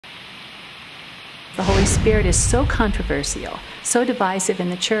The Holy Spirit is so controversial, so divisive in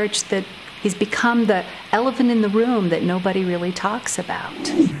the church that he's become the elephant in the room that nobody really talks about.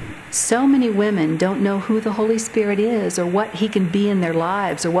 So many women don't know who the Holy Spirit is or what he can be in their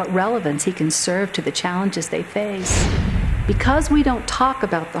lives or what relevance he can serve to the challenges they face. Because we don't talk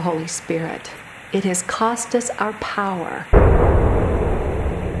about the Holy Spirit, it has cost us our power.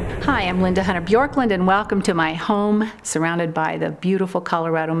 Hi, I'm Linda Hunter Bjorklund, and welcome to my home surrounded by the beautiful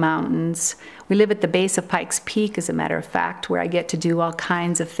Colorado mountains. We live at the base of Pikes Peak, as a matter of fact, where I get to do all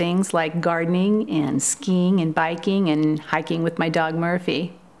kinds of things like gardening and skiing and biking and hiking with my dog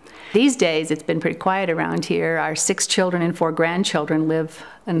Murphy. These days, it's been pretty quiet around here. Our 6 children and 4 grandchildren live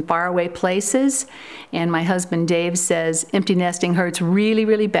in faraway places, and my husband Dave says empty nesting hurts really,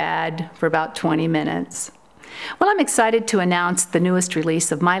 really bad for about 20 minutes. Well, I'm excited to announce the newest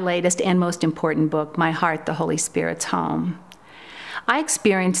release of my latest and most important book, My Heart, the Holy Spirit's Home. I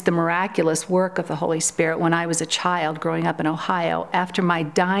experienced the miraculous work of the Holy Spirit when I was a child growing up in Ohio after my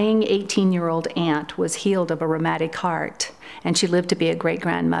dying 18-year-old aunt was healed of a rheumatic heart, and she lived to be a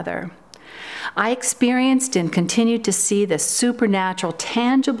great-grandmother. I experienced and continued to see the supernatural,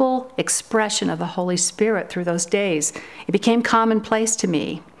 tangible expression of the Holy Spirit through those days. It became commonplace to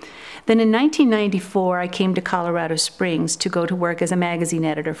me. Then in 1994, I came to Colorado Springs to go to work as a magazine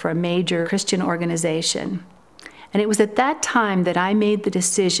editor for a major Christian organization. And it was at that time that I made the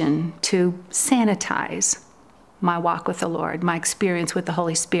decision to sanitize my walk with the Lord, my experience with the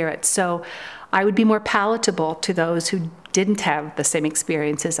Holy Spirit, so I would be more palatable to those who didn't have the same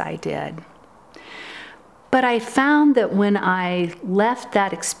experience as I did. But I found that when I left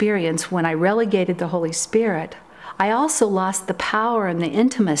that experience, when I relegated the Holy Spirit, I also lost the power and the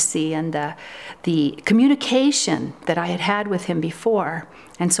intimacy and the communication that I had had with him before.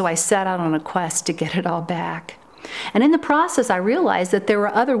 And so I set out on a quest to get it all back. And in the process, I realized that there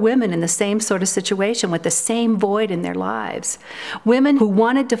were other women in the same sort of situation with the same void in their lives. Women who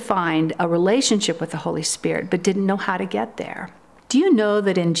wanted to find a relationship with the Holy Spirit but didn't know how to get there. Do you know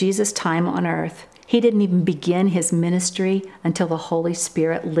that in Jesus' time on earth, he didn't even begin his ministry until the Holy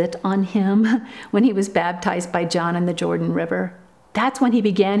Spirit lit on him when he was baptized by John in the Jordan River? That's when he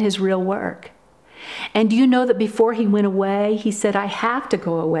began his real work. And do you know that before he went away, he said, I have to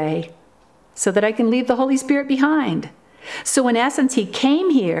go away so that I can leave the Holy Spirit behind. So in essence, he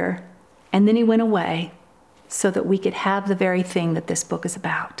came here and then he went away so that we could have the very thing that this book is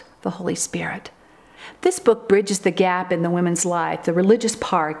about, the Holy Spirit. This book bridges the gap in the women's life, the religious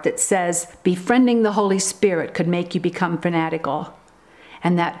part that says befriending the Holy Spirit could make you become fanatical,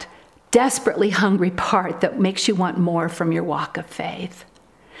 and that desperately hungry part that makes you want more from your walk of faith.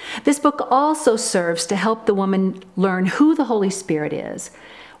 This book also serves to help the woman learn who the Holy Spirit is,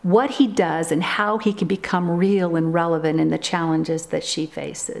 what he does, and how he can become real and relevant in the challenges that she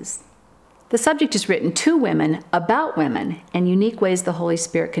faces. The subject is written to women, about women, and unique ways the Holy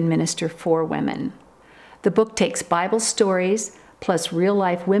Spirit can minister for women. The book takes Bible stories, plus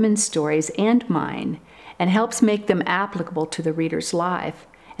real-life women's stories and mine, and helps make them applicable to the reader's life,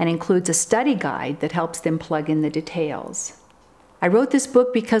 and includes a study guide that helps them plug in the details. I wrote this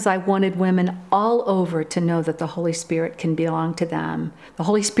book because I wanted women all over to know that the Holy Spirit can belong to them. The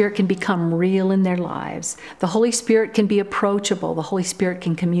Holy Spirit can become real in their lives. The Holy Spirit can be approachable. The Holy Spirit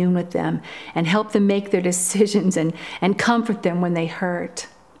can commune with them and help them make their decisions and comfort them when they hurt.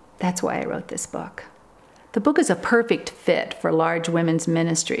 That's why I wrote this book. The book is a perfect fit for large women's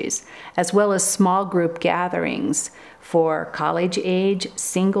ministries, as well as small group gatherings for college-age,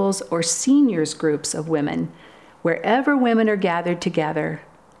 singles, or seniors groups of women, wherever women are gathered together,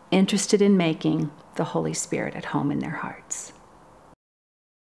 interested in making the Holy Spirit at home in their hearts.